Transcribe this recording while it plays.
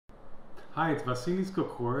Hi, it's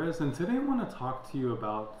Vasilis, and today I want to talk to you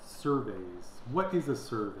about surveys. What is a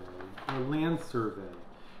survey? A land survey.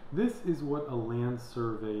 This is what a land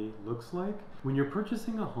survey looks like. When you're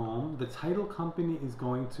purchasing a home, the title company is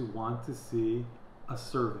going to want to see a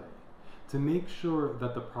survey to make sure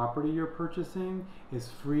that the property you're purchasing is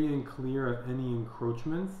free and clear of any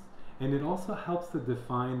encroachments, and it also helps to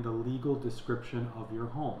define the legal description of your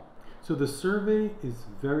home. So the survey is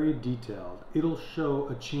very detailed. It'll show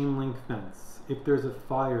a chain link fence, if there's a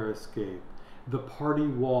fire escape, the party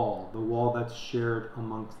wall, the wall that's shared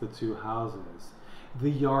amongst the two houses, the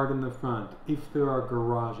yard in the front, if there are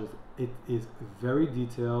garages. It is very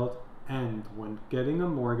detailed, and when getting a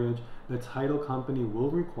mortgage, the title company will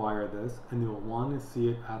require this and they'll want to see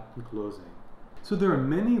it at the closing. So there are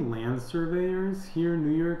many land surveyors here in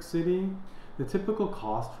New York City. The typical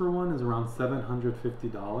cost for one is around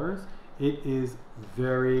 $750. It is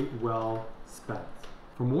very well spent.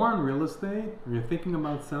 For more on real estate, or you're thinking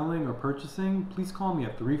about selling or purchasing, please call me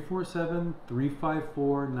at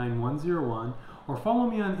 347-354-9101 or follow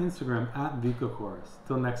me on Instagram at Vasilis.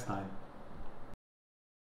 Till next time.